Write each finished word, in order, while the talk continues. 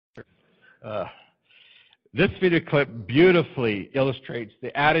Uh, this video clip beautifully illustrates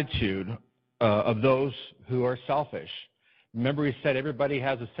the attitude of those who are selfish. Remember, we said everybody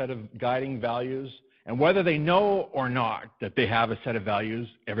has a set of guiding values, and whether they know or not that they have a set of values,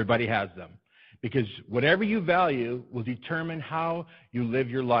 everybody has them. Because whatever you value will determine how you live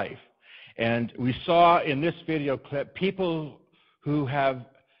your life. And we saw in this video clip people who have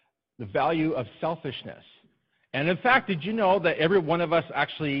the value of selfishness. And in fact, did you know that every one of us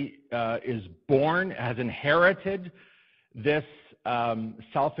actually is born, has inherited this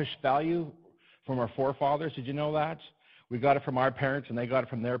selfish value from our forefathers? Did you know that? We got it from our parents, and they got it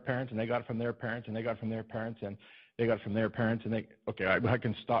from their parents, and they got it from their parents, and they got it from their parents, and they got it from their parents, and okay, I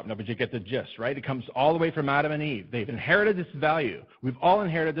can stop now, but you get the gist, right? It comes all the way from Adam and Eve. They've inherited this value. We've all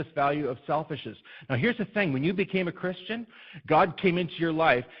inherited this value of selfishness. Now, here's the thing. When you became a Christian, God came into your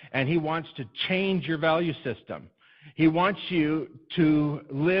life, and He wants to change your value system. He wants you to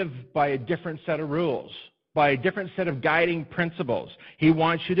live by a different set of rules, by a different set of guiding principles. He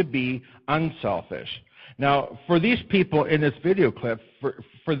wants you to be unselfish. Now, for these people in this video clip,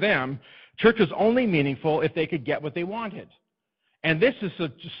 for them, church was only meaningful if they could get what they wanted. And this is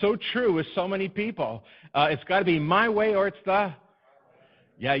so true with so many people. It's got to be my way or it's the...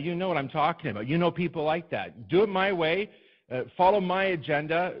 Yeah, you know what I'm talking about. You know people like that. Do it my way. Follow my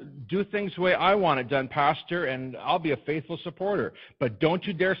agenda. Do things the way I want it done, Pastor, and I'll be a faithful supporter. But don't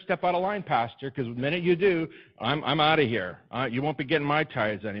you dare step out of line, Pastor, because the minute you do, I'm out of here. You won't be getting my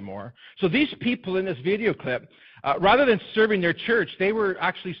tithes anymore. So these people in this video clip, rather than serving their church, they were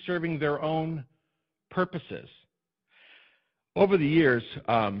actually serving their own purposes. Over the years,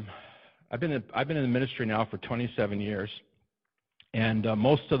 I've been in the ministry now for 27 years, and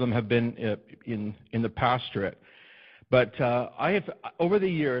most of them have been in the pastorate. But over the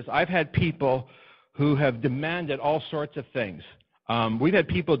years, I've had people who have demanded all sorts of things. We've had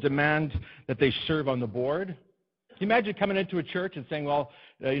people demand that they serve on the board. Can you imagine coming into a church and saying, well,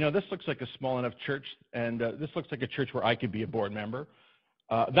 this looks like a small enough church, and this looks like a church where I could be a board member.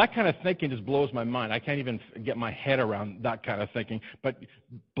 That kind of thinking just blows my mind. I can't even get my head around that kind of thinking. But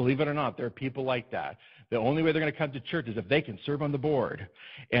believe it or not, there are people like that. The only way they're going to come to church is if they can serve on the board.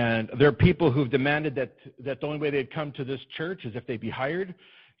 And there are people who've demanded that the only way they'd come to this church is if they'd be hired,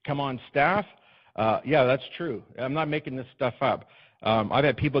 come on staff. Yeah, that's true. I'm not making this stuff up. I've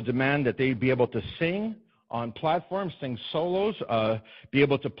had people demand that they be able to sing on platforms, sing solos, be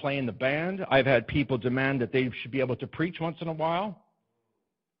able to play in the band. I've had people demand that they should be able to preach once in a while.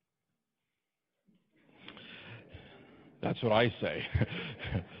 That's what I say.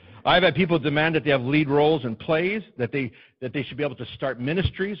 I've had people demand that they have lead roles in plays, that they should be able to start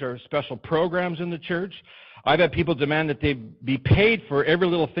ministries or special programs in the church. I've had people demand that they be paid for every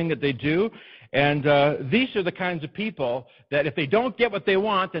little thing that they do. And these are the kinds of people that if they don't get what they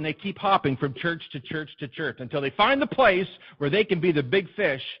want, then they keep hopping from church to church to church until they find the place where they can be the big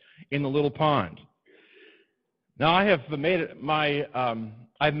fish in the little pond. Now, I've made it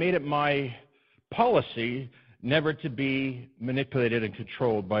my policy never to be manipulated and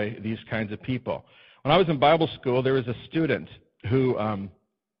controlled by these kinds of people. When I was in Bible school, there was a student who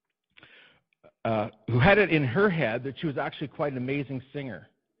had it in her head that she was actually quite an amazing singer.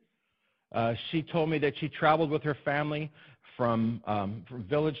 She told me that she traveled with her family from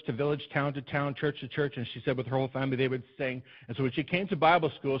village to village, town to town, church to church, and she said with her whole family they would sing. And so when she came to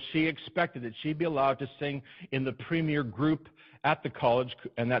Bible school, she expected that she'd be allowed to sing in the premier group at the college,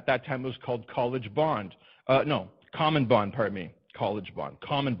 and at that time it was called College Bond. Common Bond, pardon me. College Bond,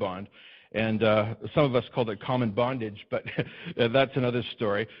 Common Bond. And some of us called it Common Bondage, but that's another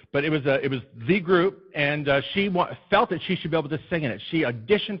story. But it was the group, and she felt that she should be able to sing in it. She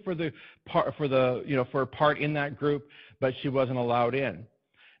auditioned for a part in that group, but she wasn't allowed in.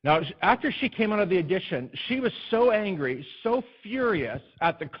 Now, after she came out of the audition, she was so angry, so furious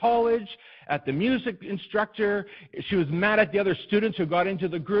at the college, at the music instructor. She was mad at the other students who got into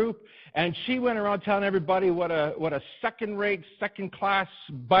the group, and she went around telling everybody what a second-rate, second-class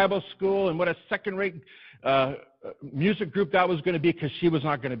Bible school and what a second-rate music group that was going to be because she was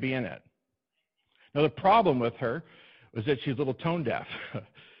not going to be in it. Now, the problem with her was that she's a little tone deaf.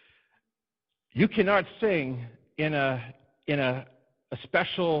 You cannot sing in a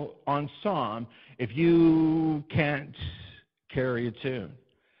special ensemble if you can't carry a tune.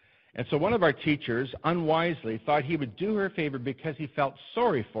 And so one of our teachers unwisely thought he would do her a favor because he felt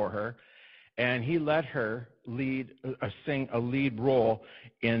sorry for her, and he let her sing a lead role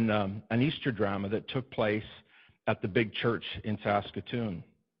in an Easter drama that took place at the big church in Saskatoon.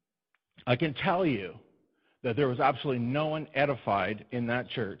 I can tell you that there was absolutely no one edified in that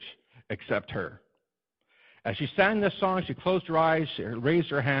church except her. As she sang this song, she closed her eyes, she raised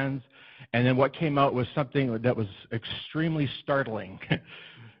her hands, and then what came out was something that was extremely startling.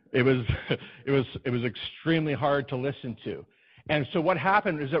 It was extremely hard to listen to. And so what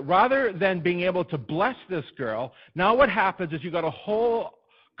happened is that rather than being able to bless this girl, now what happens is you've got a whole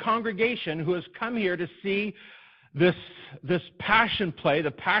congregation who has come here to see this passion play,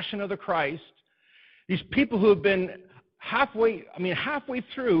 the Passion of the Christ. These people who have been halfway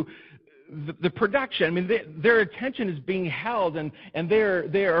through the production. I mean, their attention is being held, and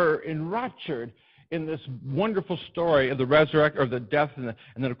they are enraptured in this wonderful story of the resurrection, or the death, and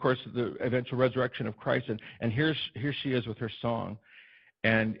then of course the eventual resurrection of Christ. And here she is with her song,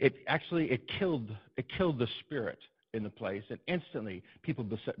 and it killed the spirit in the place, and instantly people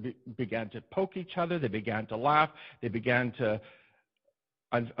began to poke each other. They began to laugh. They began to,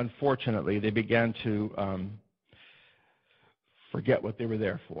 unfortunately, forget what they were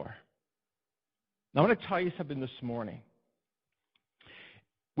there for. Now, I want to tell you something this morning.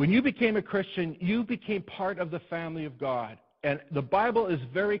 When you became a Christian, you became part of the family of God. And the Bible is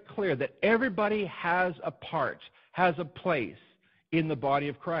very clear that everybody has a part, has a place in the body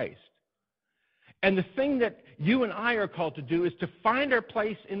of Christ. And the thing that you and I are called to do is to find our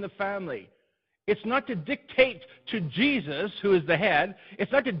place in the family. It's not to dictate to Jesus, who is the head.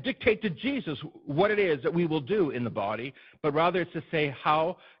 It's not to dictate to Jesus what it is that we will do in the body, but rather it's to say,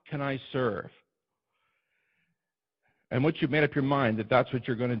 how can I serve? And once you've made up your mind that that's what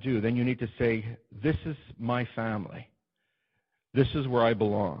you're going to do, then you need to say, this is my family. This is where I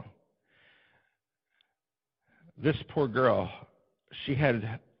belong. This poor girl, she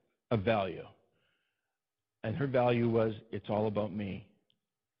had a value. And her value was, it's all about me.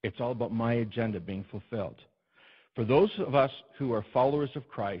 It's all about my agenda being fulfilled. For those of us who are followers of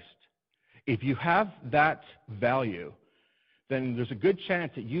Christ, if you have that value, then there's a good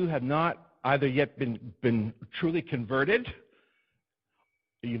chance that you have not either yet been truly converted,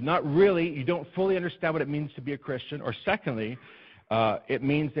 you don't fully understand what it means to be a Christian, or secondly, it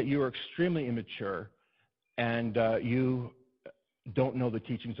means that you are extremely immature and you don't know the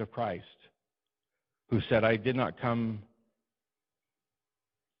teachings of Christ, who said, I did not come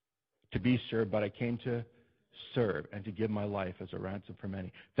to be served, but I came to serve and to give my life as a ransom for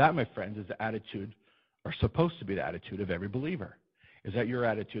many. That, my friends, is the attitude, or supposed to be the attitude of every believer. Is that your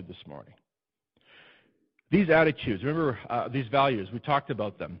attitude this morning? These attitudes, remember these values, we talked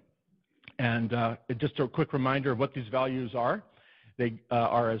about them. And just a quick reminder of what these values are. They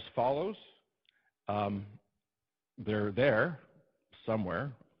are as follows. They're there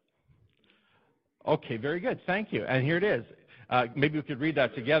somewhere. Okay, very good. Thank you. And here it is. Maybe we could read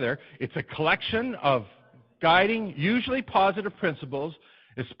that together. It's a collection of guiding, usually positive principles,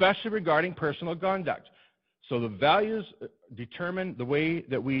 especially regarding personal conduct. So the values determine the way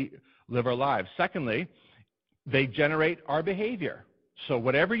that we live our lives. Secondly, they generate our behavior. So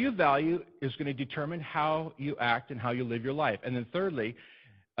whatever you value is going to determine how you act and how you live your life. And then thirdly,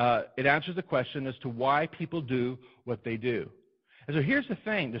 it answers the question as to why people do what they do. And so here's the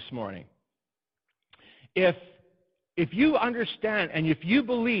thing this morning. If you understand and if you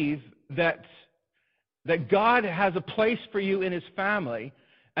believe that God has a place for you in his family,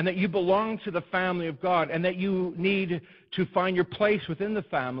 and that you belong to the family of God, and that you need to find your place within the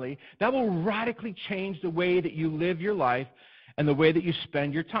family, that will radically change the way that you live your life and the way that you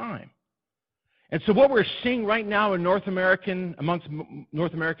spend your time. And so what we're seeing right now in amongst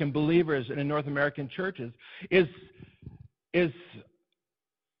North American believers and in North American churches is an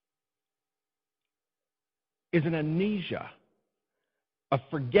amnesia, a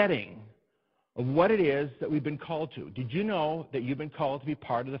forgetting of what it is that we've been called to. Did you know that you've been called to be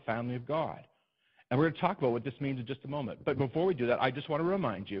part of the family of God? And we're going to talk about what this means in just a moment. But before we do that, I just want to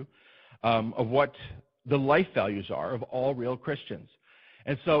remind you of what the life values are of all real Christians.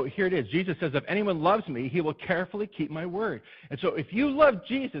 And so here it is. Jesus says, if anyone loves me, he will carefully keep my word. And so if you love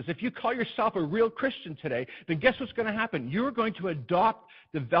Jesus, if you call yourself a real Christian today, then guess what's going to happen? You're going to adopt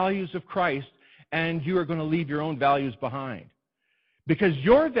the values of Christ, and you are going to leave your own values behind. Because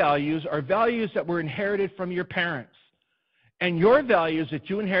your values are values that were inherited from your parents. And your values that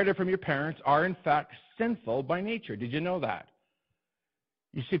you inherited from your parents are, in fact, sinful by nature. Did you know that?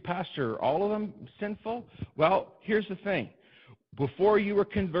 You say, Pastor, all of them sinful? Well, here's the thing. Before you were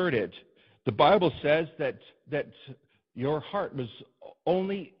converted, the Bible says that your heart was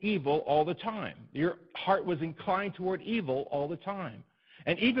only evil all the time. Your heart was inclined toward evil all the time.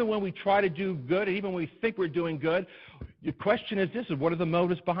 And even when we try to do good, and even when we think we're doing good, the question is this, what are the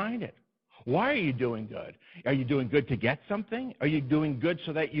motives behind it? Why are you doing good? Are you doing good to get something? Are you doing good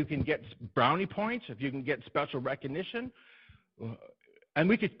so that you can get brownie points, if you can get special recognition? And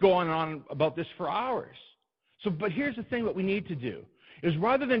we could go on and on about this for hours. But here's the thing, what we need to do is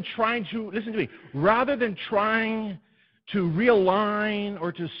rather than trying to, listen to me, rather than trying to realign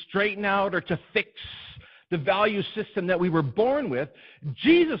or to straighten out or to fix the value system that we were born with,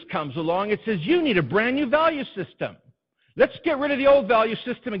 Jesus comes along and says, you need a brand new value system. Let's get rid of the old value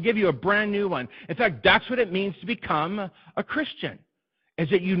system and give you a brand new one. In fact, that's what it means to become a Christian, is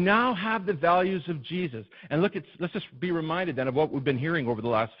that you now have the values of Jesus. And look, let's just be reminded then of what we've been hearing over the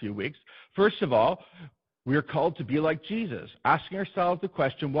last few weeks. First of all, we are called to be like Jesus, asking ourselves the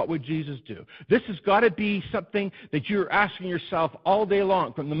question, what would Jesus do? This has got to be something that you're asking yourself all day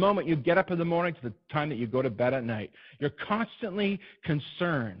long, from the moment you get up in the morning to the time that you go to bed at night. You're constantly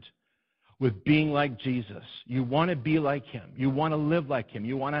concerned with being like Jesus. You want to be like him. You want to live like him.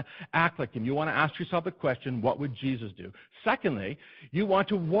 You want to act like him. You want to ask yourself the question, what would Jesus do? Secondly, you want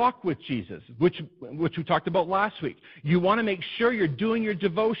to walk with Jesus, which we talked about last week. You want to make sure you're doing your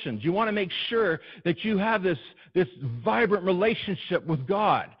devotions. You want to make sure that you have this vibrant relationship with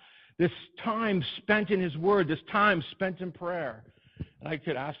God, this time spent in his word, this time spent in prayer. And I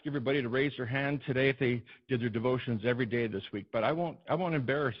could ask everybody to raise their hand today if they did their devotions every day this week, but I won't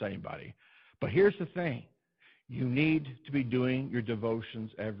embarrass anybody. But here's the thing. You need to be doing your devotions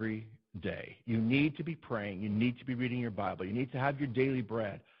every day. You need to be praying. You need to be reading your Bible. You need to have your daily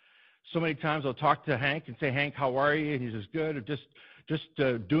bread. So many times I'll talk to Hank and say, Hank, how are you? And he says, good. Or just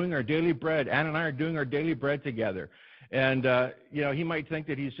doing our daily bread. Ann and I are doing our daily bread together. And, he might think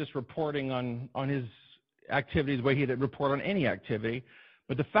that he's just reporting on his activities the way he'd report on any activity.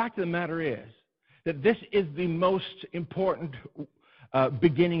 But the fact of the matter is that this is the most important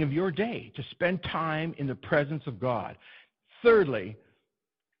beginning of your day, to spend time in the presence of God. Thirdly,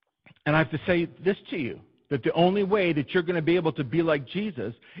 and I have to say this to you, that the only way that you're going to be able to be like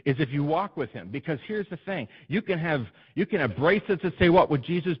Jesus is if you walk with him. Because here's the thing. You can have bracelets that say, what would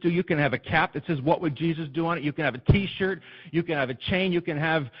Jesus do? You can have a cap that says, what would Jesus do on it? You can have a T-shirt. You can have a chain. You can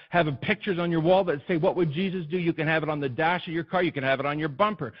have pictures on your wall that say, what would Jesus do? You can have it on the dash of your car. You can have it on your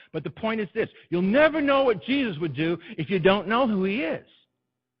bumper. But the point is this. You'll never know what Jesus would do if you don't know who he is,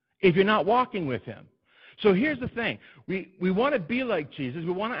 if you're not walking with him. So here's the thing. We want to be like Jesus.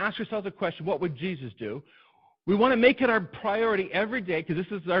 We want to ask ourselves the question, what would Jesus do? We want to make it our priority every day, because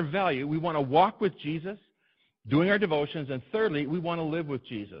this is our value. We want to walk with Jesus, doing our devotions. And thirdly, we want to live with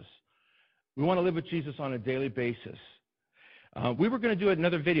Jesus. We want to live with Jesus on a daily basis. We were going to do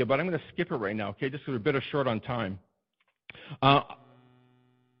another video, but I'm going to skip it right now, okay, just because we're a bit short on time. I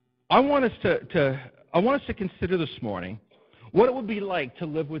want us to consider this morning what it would be like to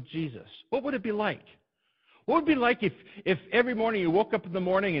live with Jesus. What would it be like? What would it be like if every morning you woke up in the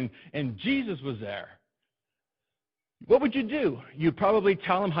morning and Jesus was there? What would you do? You'd probably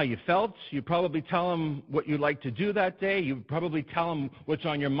tell him how you felt. You'd probably tell him what you'd like to do that day. You'd probably tell him what's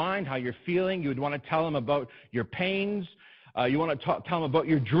on your mind, how you're feeling. You would want to tell him about your pains. You want to tell him about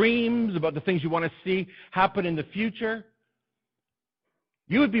your dreams, about the things you want to see happen in the future.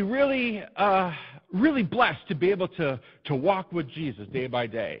 You would be really, really blessed to be able to walk with Jesus day by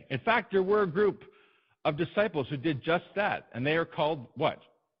day. In fact, there were a group of disciples who did just that, and they are called what?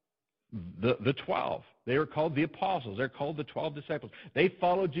 The 12. They were called the apostles. They're called the 12 disciples. They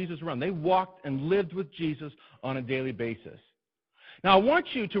followed Jesus around. They walked and lived with Jesus on a daily basis. Now, I want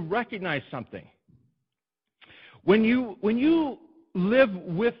you to recognize something. When you live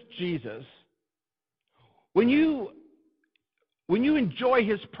with Jesus, when you enjoy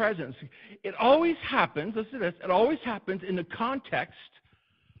his presence, it always happens, listen to this, it always happens in the context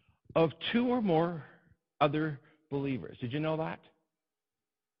of two or more other believers. Did you know that?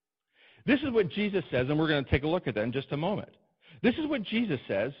 This is what Jesus says, and we're going to take a look at that in just a moment. This is what Jesus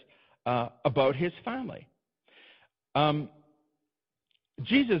says about his family.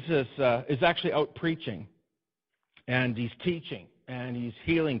 Jesus is actually out preaching, and he's teaching, and he's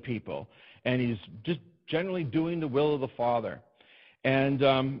healing people, and he's just generally doing the will of the Father.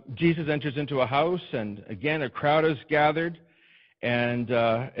 And Jesus enters into a house, and again, a crowd is gathered. And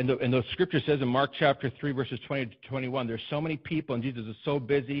the scripture says in Mark chapter 3, verses 20 to 21, there's so many people, and Jesus is so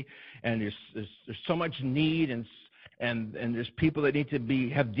busy, and there's so much need, and there's people that need to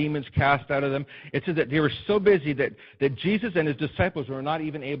have demons cast out of them. It says that they were so busy that Jesus and his disciples were not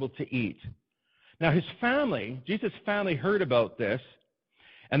even able to eat. Now his family, Jesus' family, heard about this,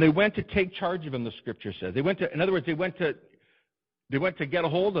 and they went to take charge of him, the scripture says. They went to get a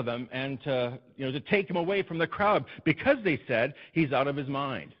hold of him and to take him away from the crowd, because they said he's out of his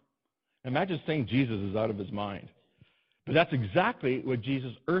mind. Imagine saying Jesus is out of his mind. But that's exactly what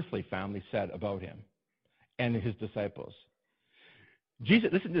Jesus' earthly family said about him and his disciples. Jesus,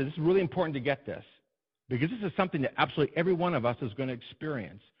 listen to this. This is really important to get this, because this is something that absolutely every one of us is going to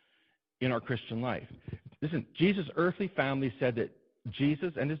experience. in our Christian life. Listen, Jesus' earthly family said that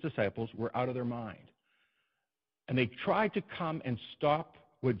Jesus and his disciples were out of their mind. And they tried to come and stop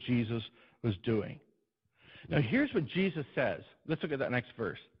what Jesus was doing. Now, here's what Jesus says. Let's look at that next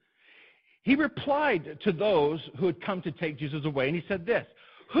verse. He replied to those who had come to take Jesus away, and he said this,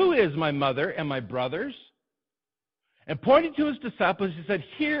 "Who is my mother and my brothers?" And pointing to his disciples, he said,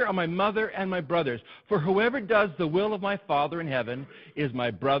 "Here are my mother and my brothers. For whoever does the will of my Father in heaven is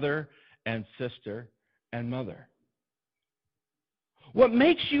my brother and sister and mother." What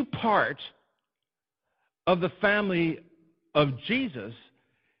makes you part of the family of Jesus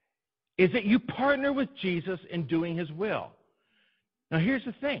is that you partner with Jesus in doing his will. Now, here's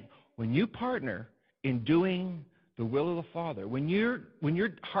the thing. When you partner in doing the will of the Father, when your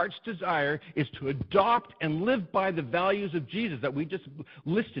heart's desire is to adopt and live by the values of Jesus that we just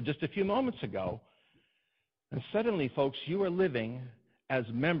listed just a few moments ago, and suddenly, folks, you are living as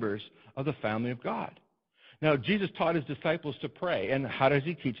members of the family of God. Now, Jesus taught his disciples to pray, and how does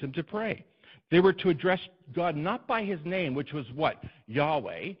he teach them to pray? They were to address God not by his name, which was what?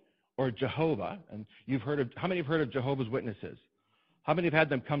 Yahweh or Jehovah. And how many have heard of Jehovah's Witnesses? How many have had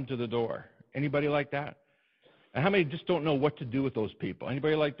them come to the door? Anybody like that? And how many just don't know what to do with those people?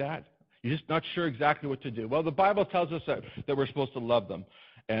 Anybody like that? You're just not sure exactly what to do. Well, the Bible tells us that we're supposed to love them,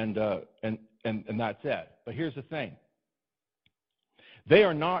 and that's it. But here's the thing. They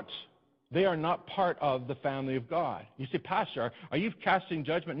are not part of the family of God. You say, "Pastor, are you casting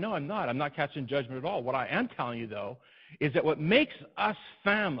judgment?" No, I'm not. I'm not casting judgment at all. What I am telling you, though, is that what makes us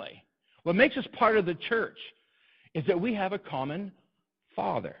family, what makes us part of the church, is that we have a common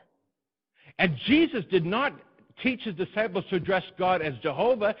Father. And Jesus did not teach his disciples to address God as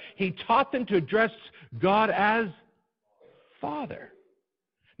Jehovah. He taught them to address God as Father.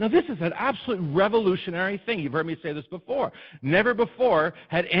 Now, this is an absolute revolutionary thing. You've heard me say this before. Never before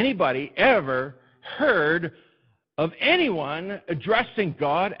had anybody ever heard of anyone addressing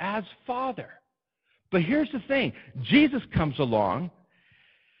God as Father. But here's the thing. Jesus comes along,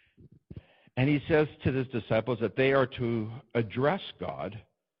 and he says to his disciples that they are to address God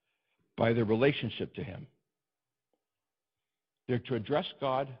by their relationship to him. They're to address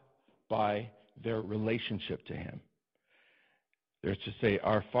God by their relationship to him. They're to say,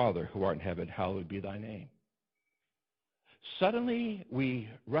 "Our Father who art in heaven, hallowed be thy name." Suddenly, we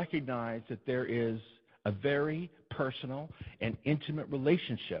recognize that there is a very personal and intimate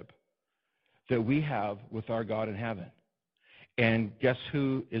relationship that we have with our God in heaven. And guess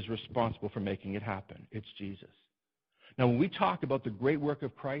who is responsible for making it happen? It's Jesus. Now, when we talk about the great work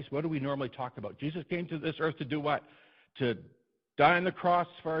of Christ, what do we normally talk about? Jesus came to this earth to do what? To die on the cross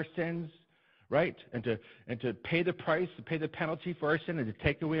for our sins, right? And to pay the price, to pay the penalty for our sin, and to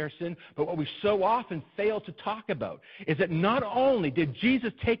take away our sin. But what we so often fail to talk about is that not only did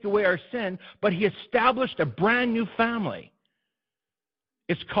Jesus take away our sin, but he established a brand new family.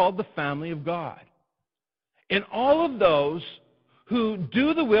 It's called the family of God. And all of those who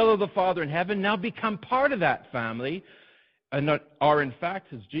do the will of the Father in heaven now become part of that family, and are in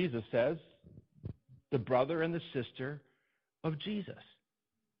fact, as Jesus says, the brother and the sister of Jesus.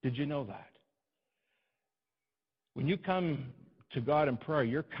 Did you know that? When you come to God in prayer,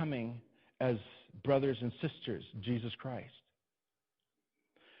 you're coming as brothers and sisters of Jesus Christ.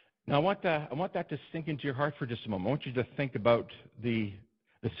 Now, I want that to sink into your heart for just a moment. I want you to think about the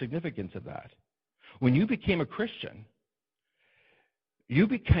significance of that. When you became a Christian, you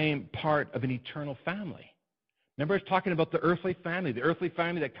became part of an eternal family. Remember, I was talking about the earthly family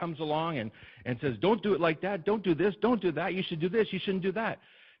that comes along and says, "Don't do it like that, don't do this, don't do that, you should do this, you shouldn't do that."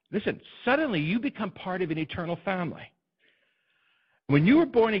 Listen, suddenly you become part of an eternal family. When you were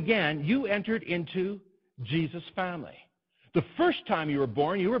born again, you entered into Jesus' family. The first time you were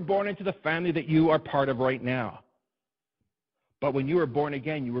born into the family that you are part of right now. But when you were born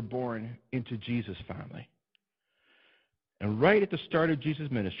again, you were born into Jesus' family. And right at the start of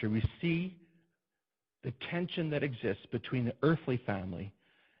Jesus' ministry, we see the tension that exists between the earthly family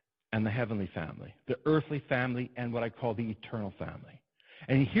and the heavenly family. The earthly family and what I call the eternal family.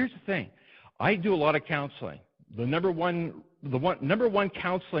 And here's the thing. I do a lot of counseling. The number one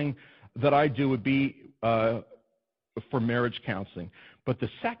counseling that I do would be for marriage counseling. But the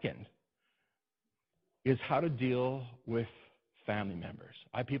second is how to deal with family members.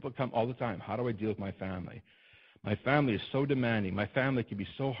 People come all the time. How do I deal with my family? My family is so demanding. My family can be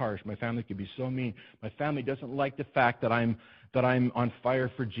so harsh. My family can be so mean. My family doesn't like the fact that I'm on fire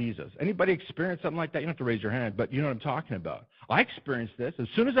for Jesus. Anybody experience something like that? You don't have to raise your hand, but you know what I'm talking about. I experienced this. As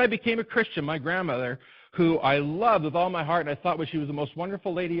soon as I became a Christian, my grandmother, who I loved with all my heart, and I thought she was the most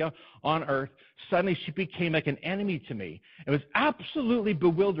wonderful lady on earth, suddenly she became like an enemy to me. It was absolutely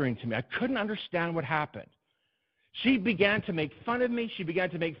bewildering to me. I couldn't understand what happened. She began to make fun of me. She began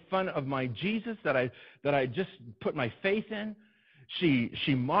to make fun of my Jesus that I just put my faith in.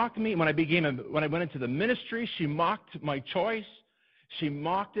 She mocked me. When I went into the ministry, she mocked my choice. She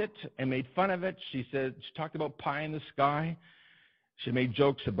mocked it and made fun of it. She talked about pie in the sky. She made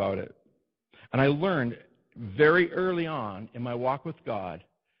jokes about it. And I learned very early on in my walk with God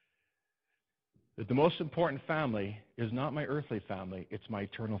that the most important family is not my earthly family, it's my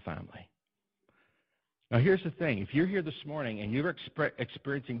eternal family. Now, here's the thing. If you're here this morning and you're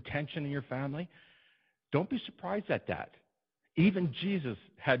experiencing tension in your family, don't be surprised at that. Even Jesus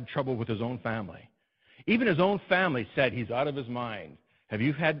had trouble with his own family. Even his own family said he's out of his mind. Have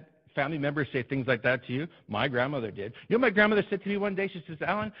you had family members say things like that to you? My grandmother did. You know, my grandmother said to me one day, she says,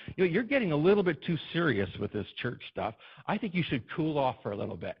 Alan, you're getting a little bit too serious with this church stuff. I think you should cool off for a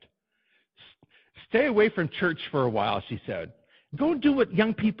little bit. Stay away from church for a while, she said. Go do what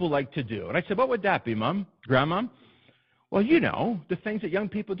young people like to do. And I said, what would that be, Mom? Grandma? Well, the things that young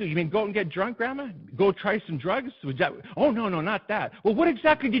people do. You mean go and get drunk, Grandma? Go try some drugs? Oh, no, not that. Well, what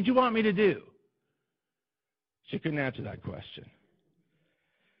exactly did you want me to do? She couldn't answer that question.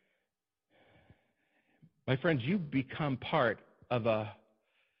 My friends, you become part of a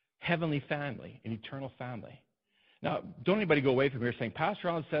heavenly family, an eternal family. Now, don't anybody go away from here saying, Pastor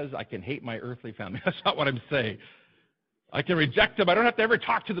Allen says I can hate my earthly family. That's not what I'm saying. I can reject them. I don't have to ever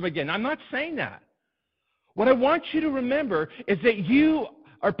talk to them again. I'm not saying that. What I want you to remember is that you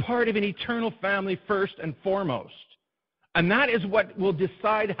are part of an eternal family first and foremost. And that is what will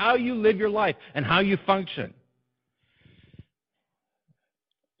decide how you live your life and how you function.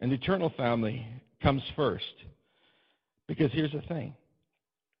 And the eternal family comes first. Because here's the thing.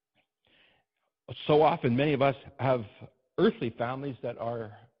 So often many of us have earthly families that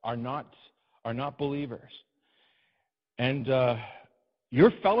are not believers. And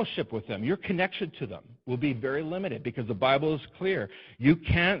your fellowship with them, your connection to them will be very limited because the Bible is clear. You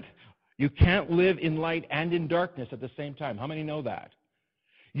can't live in light and in darkness at the same time. How many know that?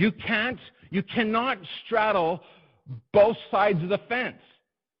 You cannot straddle both sides of the fence.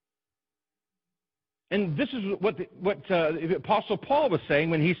 And this is what the Apostle Paul was saying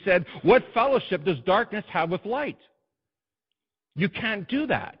when he said, what fellowship does darkness have with light? You can't do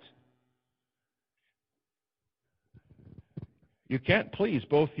that. You can't please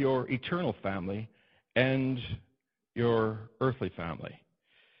both your eternal family and your earthly family.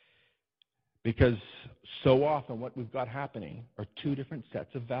 Because so often what we've got happening are two different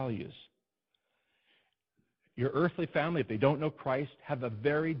sets of values. Your earthly family, if they don't know Christ, have a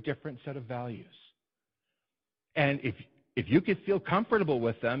very different set of values. And if you can feel comfortable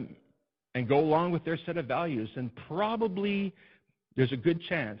with them and go along with their set of values, then probably there's a good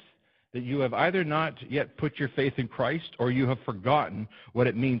chance that you have either not yet put your faith in Christ or you have forgotten what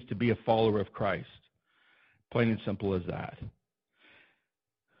it means to be a follower of Christ. Plain and simple as that.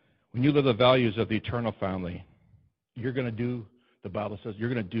 When you live the values of the eternal family, you're going to do, the Bible says,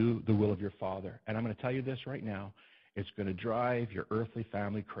 you're going to do the will of your Father. And I'm going to tell you this right now, it's going to drive your earthly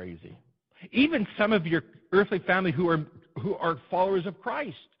family crazy. Even some of your earthly family who are followers of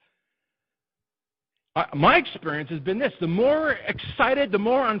Christ. My experience has been this. The more excited, the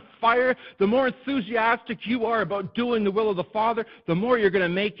more on fire, the more enthusiastic you are about doing the will of the Father, the more you're going to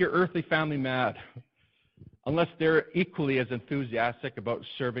make your earthly family mad. Unless they're equally as enthusiastic about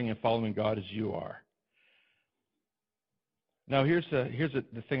serving and following God as you are. Now, here's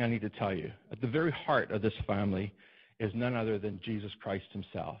the thing I need to tell you. At the very heart of this family is none other than Jesus Christ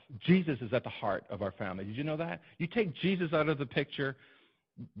himself. Jesus is at the heart of our family. Did you know that? You take Jesus out of the picture,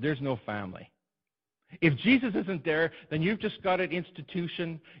 there's no family. If Jesus isn't there, then you've just got an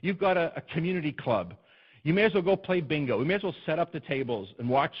institution, you've got a community club. You may as well go play bingo. We may as well set up the tables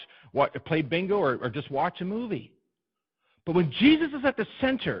and play bingo or just watch a movie. But when Jesus is at the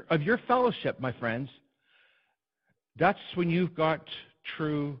center of your fellowship, my friends, that's when you've got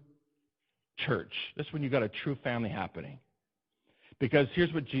true church. That's when you've got a true family happening. Because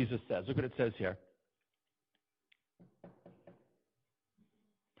here's what Jesus says. Look what it says here.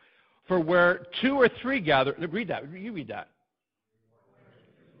 For where two or three gather, read that, you read that.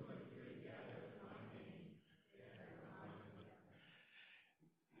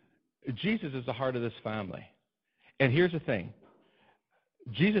 Jesus is the heart of this family. And here's the thing.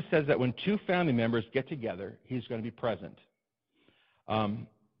 Jesus says that when two family members get together, he's going to be present. I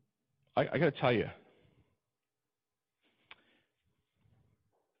got to tell you,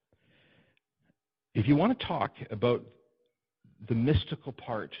 if you want to talk about the mystical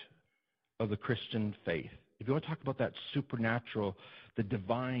part of the Christian faith, if you want to talk about that supernatural, the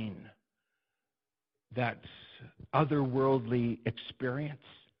divine, that otherworldly experience,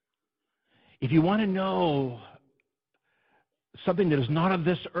 if you want to know something that is not of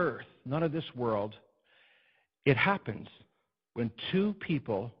this earth, not of this world, it happens when two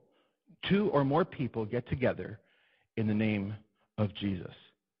or more people get together in the name of Jesus.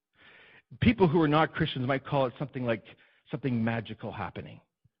 People who are not Christians might call it something like something magical happening.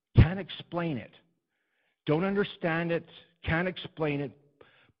 Can't explain it. Don't understand it. Can't explain it.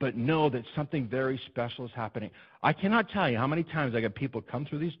 But know that something very special is happening. I cannot tell you how many times I get people come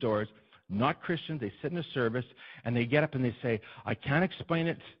through these doors, not Christians, they sit in a service, and they get up and they say, I can't explain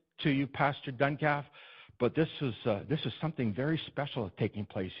it to you, Pastor Duncalf, but this is something very special taking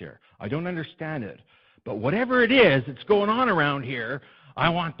place here. I don't understand it. But whatever it is that's going on around here, I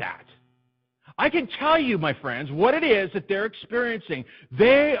want that. I can tell you, my friends, what it is that they're experiencing.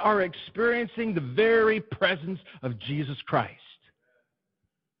 They are experiencing the very presence of Jesus Christ.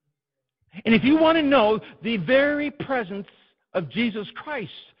 And if you want to know the very presence of Jesus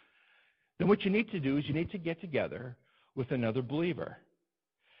Christ, then what you need to do is you need to get together with another believer.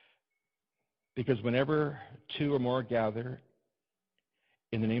 Because whenever two or more gather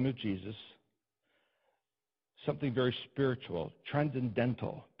in the name of Jesus, something very spiritual,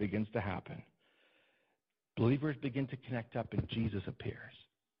 transcendental begins to happen. Believers begin to connect up and Jesus appears.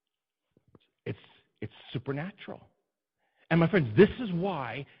 It's supernatural. And my friends, this is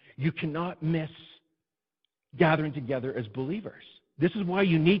why you cannot miss gathering together as believers. This is why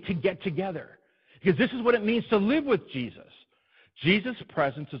you need to get together. Because this is what it means to live with Jesus. Jesus'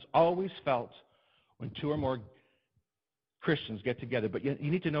 presence is always felt when two or more Christians get together. But you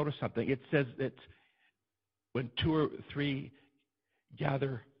need to notice something. It says that when two or three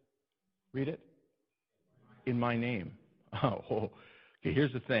gather, read it, in my name. Okay,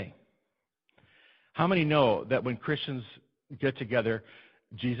 here's the thing. How many know that when Christians get together,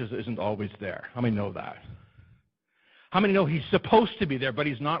 Jesus isn't always there? How many know that? How many know he's supposed to be there, but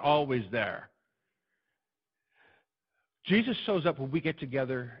he's not always there? Jesus shows up when we get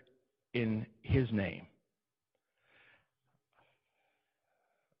together in his name.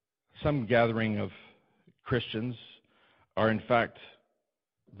 Some gathering of Christians are, in fact,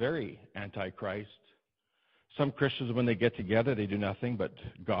 very anti-Christ. Some Christians, when they get together, they do nothing but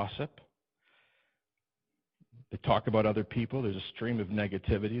gossip. They talk about other people. There's a stream of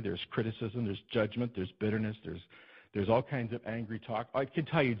negativity. There's criticism. There's judgment. There's bitterness. There's all kinds of angry talk. I can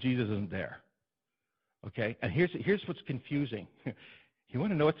tell you Jesus isn't there. Okay? And here's what's confusing. You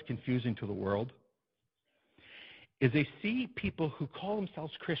want to know what's confusing to the world? Is they see people who call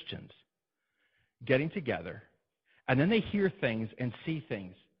themselves Christians getting together, and then they hear things and see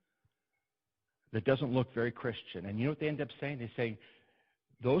things that doesn't look very Christian. And you know what they end up saying? They say,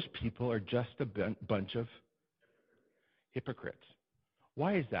 those people are just a bunch of hypocrites.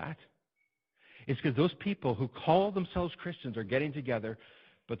 Why is that? It's because those people who call themselves Christians are getting together,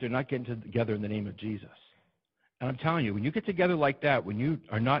 but they're not getting together in the name of Jesus. And I'm telling you, when you get together like that, when you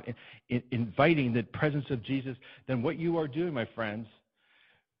are not inviting the presence of Jesus, then what you are doing, my friends,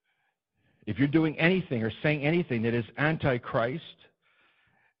 if you're doing anything or saying anything that is anti-Christ,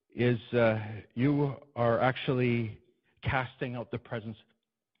 is you are actually casting out the presence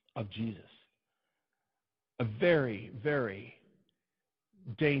of Jesus. A very, very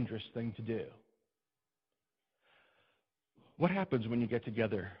dangerous thing to do. What happens when you get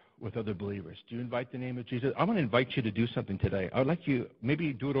together with other believers? Do you invite the name of Jesus? I'm going to invite you to do something today. I would like you,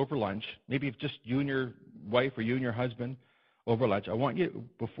 maybe do it over lunch. Maybe if just you and your wife or you and your husband over lunch. I want you,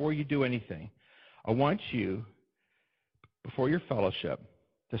 before you do anything, I want you, before your fellowship,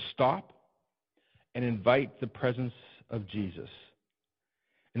 to stop and invite the presence of Jesus.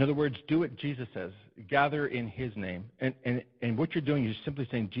 In other words, do what Jesus says. Gather in his name. And what you're doing is simply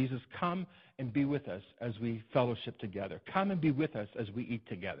saying, Jesus, come and be with us as we fellowship together. Come and be with us as we eat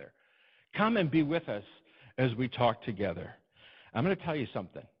together. Come and be with us as we talk together. I'm going to tell you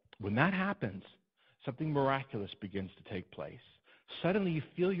something. When that happens, something miraculous begins to take place. Suddenly you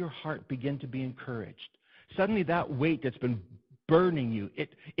feel your heart begin to be encouraged. Suddenly that weight that's been burning you,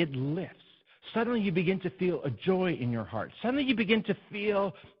 it lifts. Suddenly you begin to feel a joy in your heart. Suddenly you begin to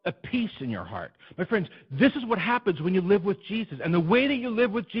feel a peace in your heart. My friends, this is what happens when you live with Jesus. And the way that you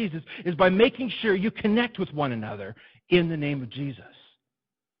live with Jesus is by making sure you connect with one another in the name of Jesus.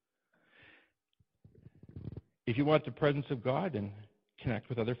 If you want the presence of God, then connect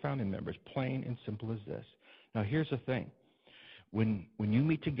with other family members. Plain and simple as this. Now here's the thing. When you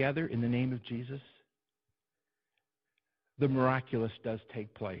meet together in the name of Jesus, the miraculous does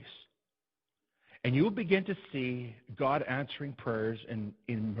take place. And you will begin to see God answering prayers in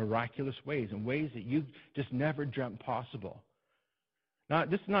miraculous ways, in ways that you just never dreamt possible. Now,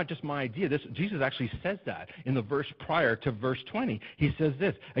 this is not just my idea. Jesus actually says that in the verse prior to verse 20. He says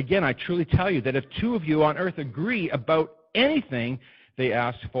this, again, I truly tell you that if two of you on earth agree about anything they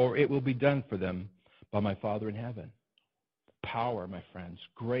ask for, it will be done for them by my Father in heaven. Power, my friends,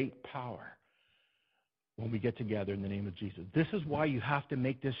 great power when we get together in the name of Jesus. This is why you have to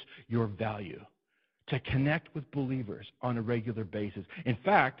make this your value, to connect with believers on a regular basis. In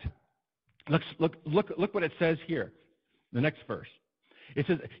fact, look what it says here, the next verse. It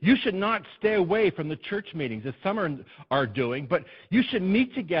says, you should not stay away from the church meetings, as some are doing, but you should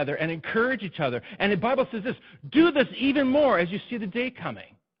meet together and encourage each other. And the Bible says this, do this even more as you see the day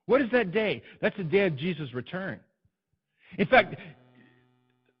coming. What is that day? That's the day of Jesus' return. In fact,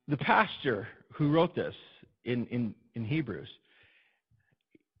 the pastor who wrote this in Hebrews,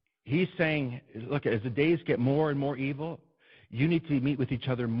 he's saying, look, as the days get more and more evil, you need to meet with each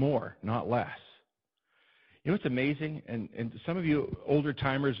other more, not less. You know what's amazing? And some of you old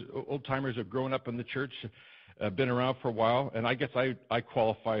timers have grown up in the church, been around for a while, and I guess I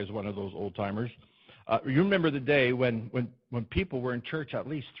qualify as one of those old timers. You remember the day when people were in church at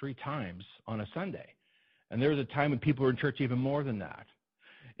least 3 times on a Sunday. And there was a time when people were in church even more than that.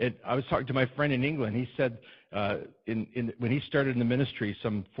 I was talking to my friend in England. He said when he started in the ministry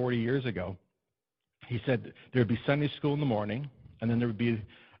some 40 years ago, he said there would be Sunday school in the morning, and then there would be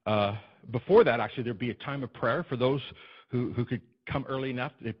before that, actually, there would be a time of prayer for those who could come early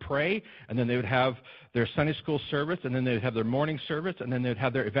enough. They'd pray, and then they would have their Sunday school service, and then they would have their morning service, and then they would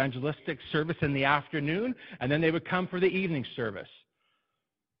have their evangelistic service in the afternoon, and then they would come for the evening service.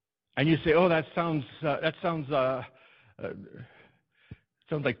 And you say, oh, that sounds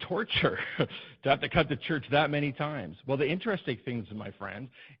like torture to have to cut the church that many times. Well, the interesting thing, my friend,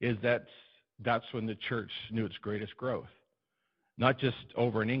 is that that's when the church knew its greatest growth. Not just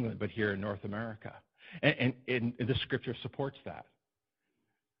over in England, but here in North America. And the scripture supports that.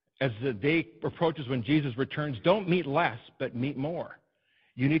 As the day approaches when Jesus returns, don't meet less, but meet more.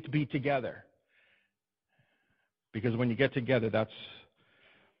 You need to be together. Because when you get together, that's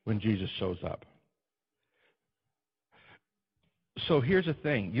when Jesus shows up. So here's the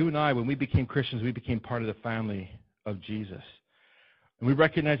thing. You and I, when we became Christians, we became part of the family of Jesus. And we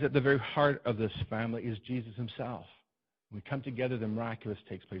recognize that the very heart of this family is Jesus himself. When we come together, the miraculous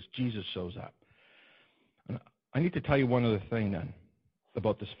takes place. Jesus shows up. And I need to tell you one other thing then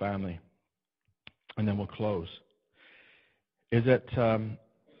about this family, and then we'll close, is that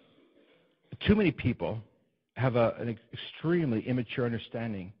too many people have an extremely immature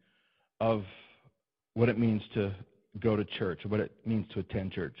understanding of what it means to go to church, or what it means to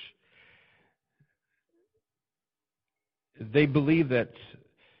attend church. They believe that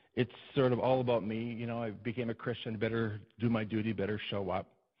it's sort of all about me. You know, I became a Christian, better do my duty, better show up.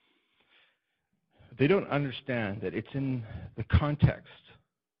 They don't understand that it's in the context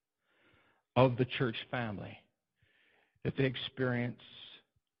of the church family that they experience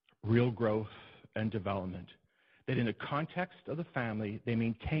real growth and development. That in the context of the family, they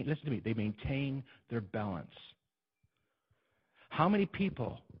maintain, listen to me, they maintain their balance. How many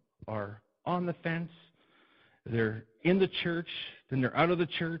people are on the fence? They're in the church, then they're out of the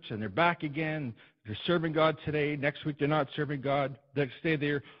church, and they're back again. They're serving God today. Next week, they're not serving God. The next day,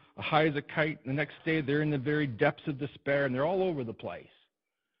 they're high as a kite. The next day, they're in the very depths of despair, and they're all over the place.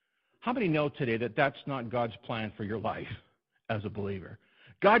 How many know today that that's not God's plan for your life as a believer?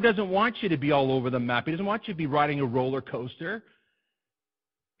 God doesn't want you to be all over the map. He doesn't want you to be riding a roller coaster.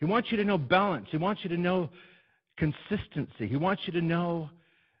 He wants you to know balance. He wants you to know consistency. He wants you to know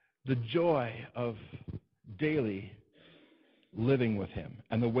the joy of daily living with him.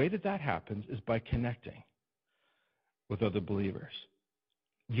 And the way that that happens is by connecting with other believers.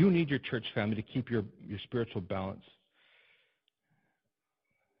 You need your church family to keep your spiritual balance.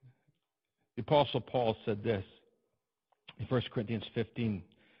 The Apostle Paul said this in 1 Corinthians 15,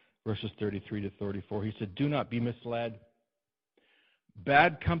 verses 33 to 34. He said, do not be misled.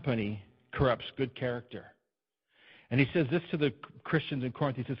 Bad company corrupts good character. And he says this to the Christians in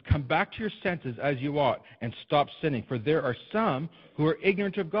Corinth. He says, come back to your senses as you ought and stop sinning, for there are some who are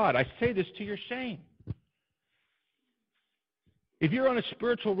ignorant of God. I say this to your shame. If you're on a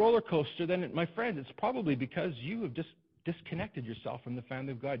spiritual roller coaster, then, my friend, it's probably because you have just disconnected yourself from the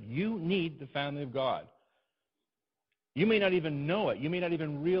family of God. You need the family of God. You may not even know it. You may not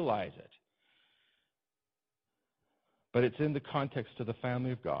even realize it. But it's in the context of the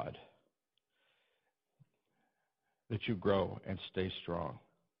family of God that you grow and stay strong.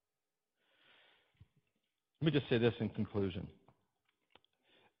 Let me just say this in conclusion.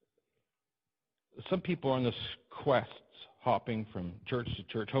 some people are on this quest, hopping from church to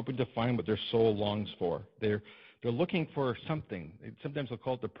church, hoping to find what their soul longs for. They're looking for something. Sometimes they'll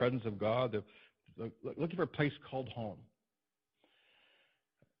call it the presence of God. They're looking for a place called home.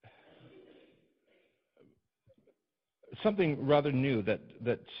 Something rather new that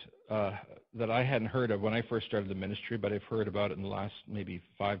I hadn't heard of when I first started the ministry, but I've heard about it in the last maybe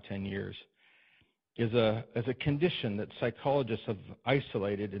 5-10 years, is a condition that psychologists have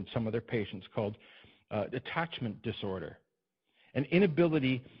isolated in some of their patients called attachment disorder, an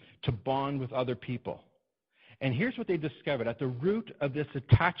inability to bond with other people. And here's what they discovered. At the root of this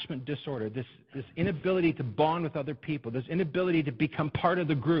attachment disorder, this inability to bond with other people, this inability to become part of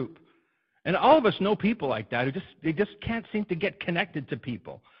the group. And all of us know people like that who they just can't seem to get connected to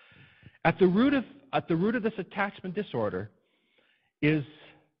people. At the root of this attachment disorder is,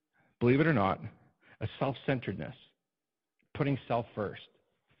 believe it or not, a self-centeredness, putting self first.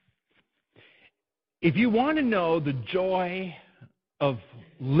 If you want to know the joy of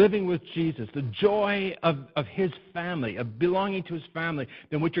living with Jesus, the joy of his family, of belonging to his family,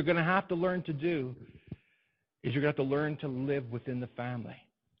 then what you're going to have to learn to do is you're going to have to learn to live within the family.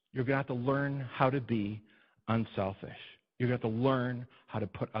 You're going to have to learn how to be unselfish. You're going to have to learn how to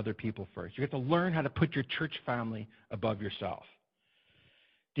put other people first. You're going to have to learn how to put your church family above yourself.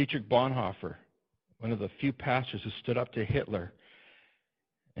 Dietrich Bonhoeffer, one of the few pastors who stood up to Hitler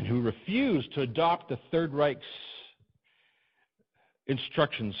and who refused to adopt the Third Reich's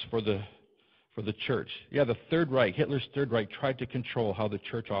instructions for the church. Yeah, the Third Reich, Hitler's Third Reich, tried to control how the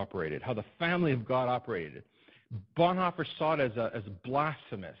church operated, how the family of God operated. Bonhoeffer saw it as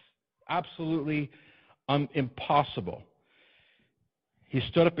blasphemous, absolutely impossible. He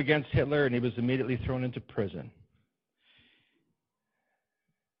stood up against Hitler and he was immediately thrown into prison.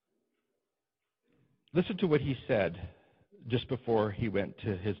 Listen to what he said just before he went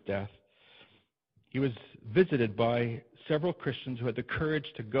to his death. He was visited by several Christians who had the courage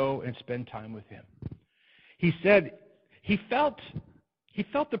to go and spend time with him. He said he felt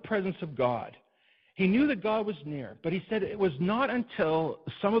the presence of God. He knew that God was near, but he said it was not until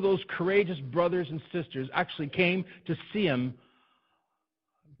some of those courageous brothers and sisters actually came to see him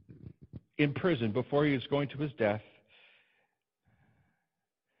in prison before he was going to his death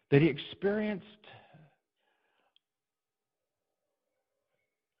that he experienced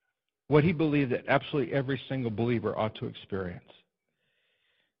what he believed that absolutely every single believer ought to experience.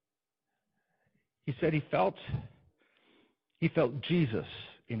 He said he felt Jesus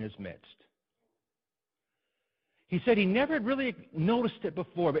in his midst. He said he never had really noticed it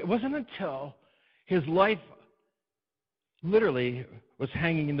before, but it wasn't until his life literally was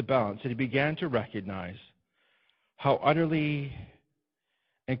hanging in the balance that he began to recognize how utterly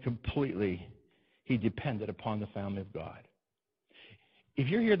and completely he depended upon the family of God. If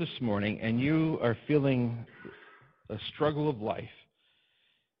you're here this morning and you are feeling a struggle of life,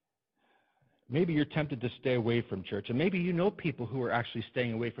 maybe you're tempted to stay away from church, and maybe you know people who are actually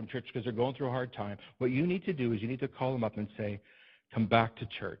staying away from church because they're going through a hard time. What you need to do is you need to call them up and say, come back to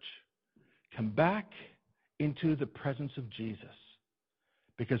church. Come back into the presence of Jesus.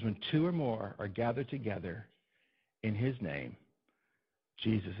 Because when two or more are gathered together in his name,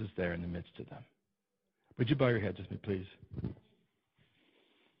 Jesus is there in the midst of them. Would you bow your heads with me, please?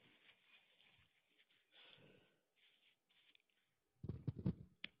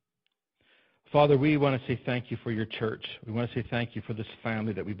 Father, we want to say thank you for your church. We want to say thank you for this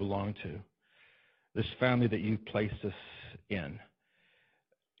family that we belong to, this family that you placed us in.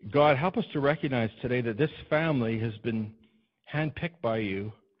 God, help us to recognize today that this family has been handpicked by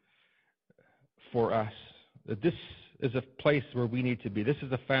you for us, that this is a place where we need to be. This is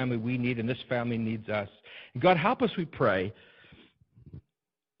the family we need, and this family needs us. And God, help us, we pray,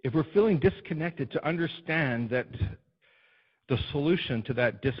 if we're feeling disconnected, to understand that the solution to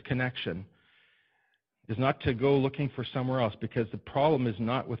that disconnection is not to go looking for somewhere else, because the problem is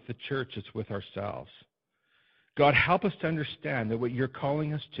not with the church, it's with ourselves. God, help us to understand that what you're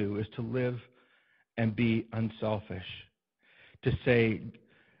calling us to is to live and be unselfish. To say,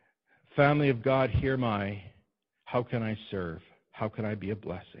 family of God, here am I. How can I serve? How can I be a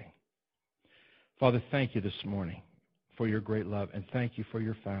blessing? Father, thank you this morning for your great love, and thank you for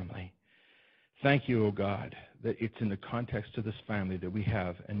your family. Thank you, O God, that it's in the context of this family that we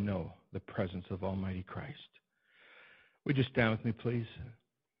have and know the presence of Almighty Christ. Would you stand with me, please?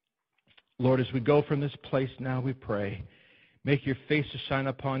 Lord, as we go from this place now, we pray, make your face to shine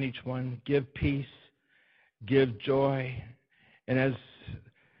upon each one. Give peace, give joy. And as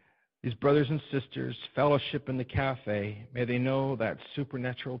these brothers and sisters fellowship in the cafe, may they know that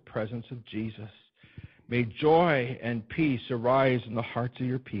supernatural presence of Jesus. May joy and peace arise in the hearts of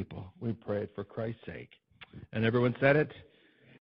your people. We pray it for Christ's sake. And everyone said it?